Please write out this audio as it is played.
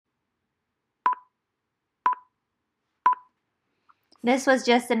This was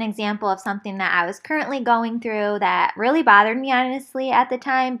just an example of something that I was currently going through that really bothered me, honestly, at the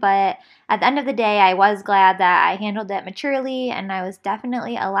time. But at the end of the day, I was glad that I handled it maturely, and I was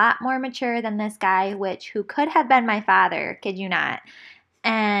definitely a lot more mature than this guy, who could have been my father, kid you not.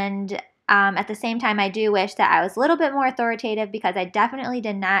 And at the same time, I do wish that I was a little bit more authoritative because I definitely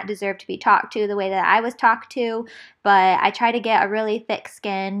did not deserve to be talked to the way that I was talked to. But I try to get a really thick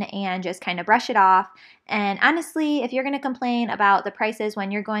skin and just kind of brush it off. And honestly, if you're going to complain about the prices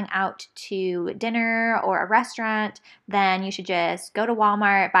when you're going out to dinner or a restaurant, then you should just go to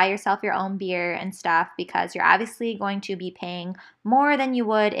Walmart, buy yourself your own beer and stuff because you're obviously going to be paying more than you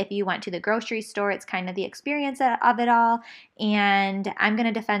would if you went to the grocery store. It's kind of the experience of it all. And I'm going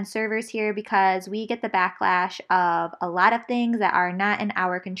to defend servers here because we get the backlash of a lot of things that are not in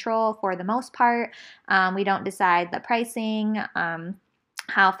our control for the most part. We don't decide the pricing.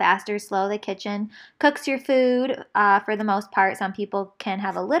 How fast or slow the kitchen cooks your food. For the most part, some people can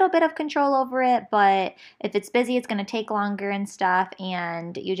have a little bit of control over it, but if it's busy, it's going to take longer and stuff.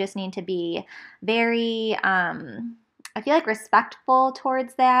 And you just need to be very, I feel like, respectful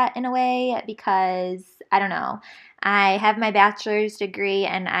towards that in a way because I don't know. I have my bachelor's degree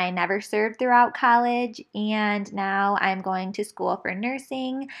and I never served throughout college, and now I'm going to school for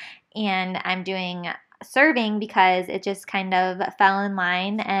nursing and I'm doing serving because it just kind of fell in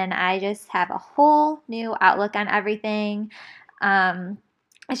line and I just have a whole new outlook on everything. Um,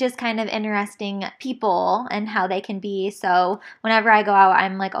 it's just kind of interesting people and how they can be. So whenever I go out,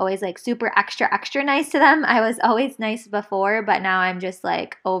 I'm like always like super extra, extra nice to them. I was always nice before, but now I'm just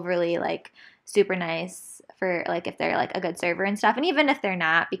like overly like super nice for like if they're like a good server and stuff. And even if they're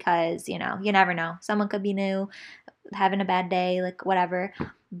not, because you never know. Someone could be new, having a bad day, like whatever.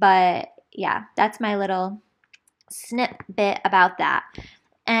 But yeah, that's my little snippet about that.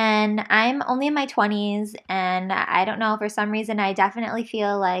 And I'm only in my 20s, and I don't know, for some reason, I definitely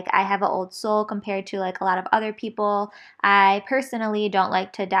feel like I have an old soul compared to like a lot of other people. I personally don't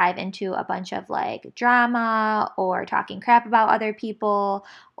like to dive into a bunch of like drama or talking crap about other people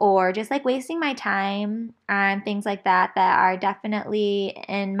or just like wasting my time on things like that are definitely,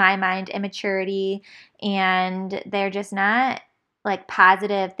 in my mind, immaturity, and they're just not like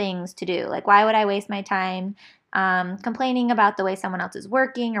positive things to do. Like, why would I waste my time complaining about the way someone else is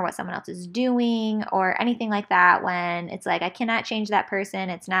working or what someone else is doing or anything like that when it's like I cannot change that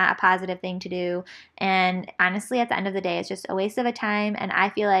person. It's not a positive thing to do. And honestly, at the end of the day, it's just a waste of a time. And I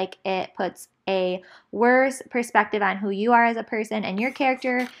feel like it puts a worse perspective on who you are as a person and your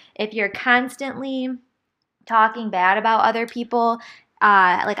character if you're constantly talking bad about other people.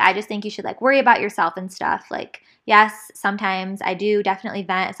 Like, I just think you should like worry about yourself and stuff. Like, yes, sometimes I do definitely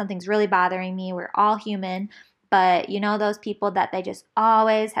vent if something's really bothering me. We're all human. But those people that they just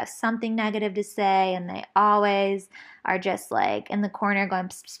always have something negative to say and they always are just like in the corner going,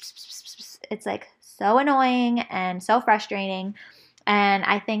 pss, pss, pss, pss, pss. It's like so annoying and so frustrating. And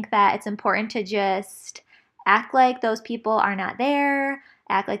I think that it's important to just act like those people are not there,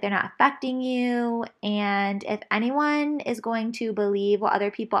 act like they're not affecting you. And if anyone is going to believe what other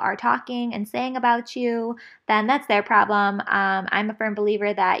people are talking and saying about you, then that's their problem. I'm a firm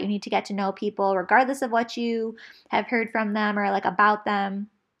believer that you need to get to know people regardless of what you have heard from them or like about them.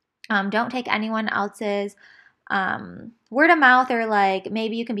 Don't take anyone else's word of mouth, or like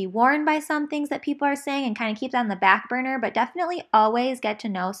maybe you can be warned by some things that people are saying and kind of keep that on the back burner, but definitely always get to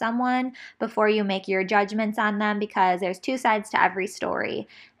know someone before you make your judgments on them because there's two sides to every story.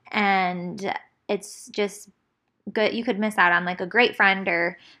 And it's just good. You could miss out on like a great friend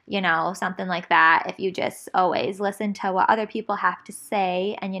or, something like that if you just always listen to what other people have to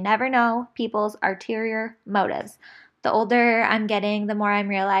say, and you never know people's ulterior motives. The older I'm getting, the more I'm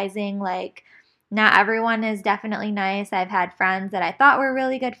realizing like not everyone is definitely nice. I've had friends that I thought were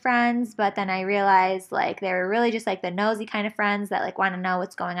really good friends, but then I realized like they were really just like the nosy kind of friends that like want to know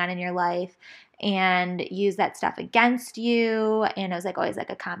what's going on in your life and use that stuff against you. And it was like always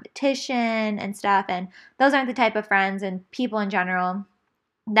like a competition and stuff. And those aren't the type of friends and people in general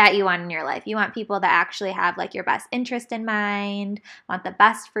that you want in your life. You want people that actually have like your best interest in mind, want the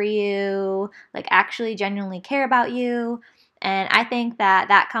best for you, like actually genuinely care about you. And I think that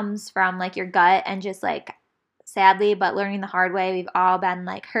that comes from like your gut and just like sadly, but learning the hard way, we've all been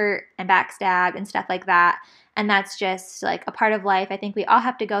like hurt and backstabbed and stuff like that. And that's just like a part of life. I think we all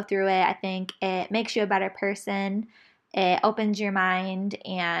have to go through it. I think it makes you a better person. It opens your mind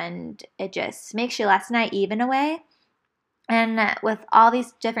and it just makes you less naive in a way. And with all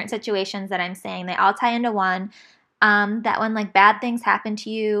these different situations that I'm saying, they all tie into one. That when like bad things happen to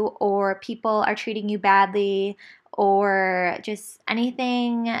you or people are treating you badly or just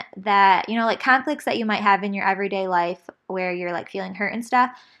anything that, like conflicts that you might have in your everyday life where you're like feeling hurt and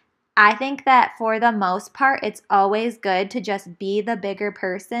stuff. I think that for the most part, it's always good to just be the bigger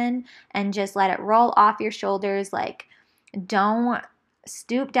person and just let it roll off your shoulders. Like, don't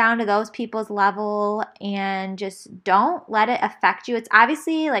stoop down to those people's level and just don't let it affect you. It's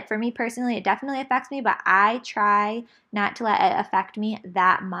obviously, like for me personally, it definitely affects me, but I try not to let it affect me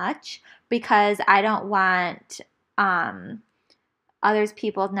that much because I don't want others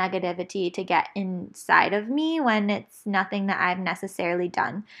people's negativity to get inside of me when it's nothing that I've necessarily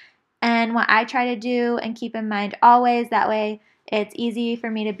done. And what I try to do and keep in mind always, that way it's easy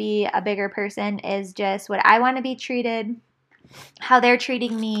for me to be a bigger person, is just what I want to be treated, how they're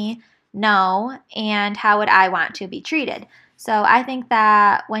treating me, no, and how would I want to be treated. So I think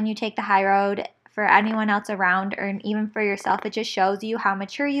that when you take the high road, for anyone else around or even for yourself, it just shows you how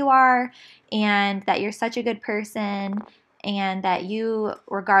mature you are and that you're such a good person and that you,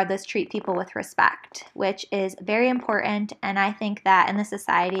 regardless, treat people with respect, which is very important. And I think that in the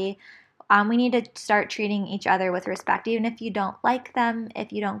society, we need to start treating each other with respect, even if you don't like them,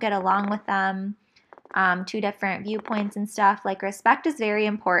 if you don't get along with them, two different viewpoints and stuff. Like, respect is very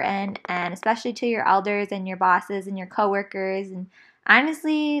important, and especially to your elders and your bosses and your coworkers and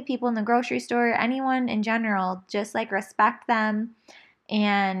honestly people in the grocery store, anyone in general. Just like respect them,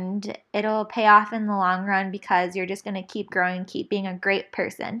 and it'll pay off in the long run because you're just going to keep growing, keep being a great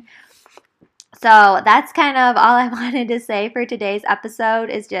person. So that's kind of all I wanted to say for today's episode,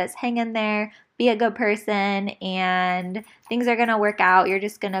 is just hang in there, be a good person, and things are going to work out. You're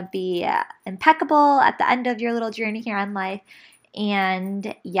just going to be impeccable at the end of your little journey here on life.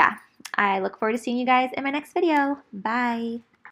 And yeah, I look forward to seeing you guys in my next video. Bye.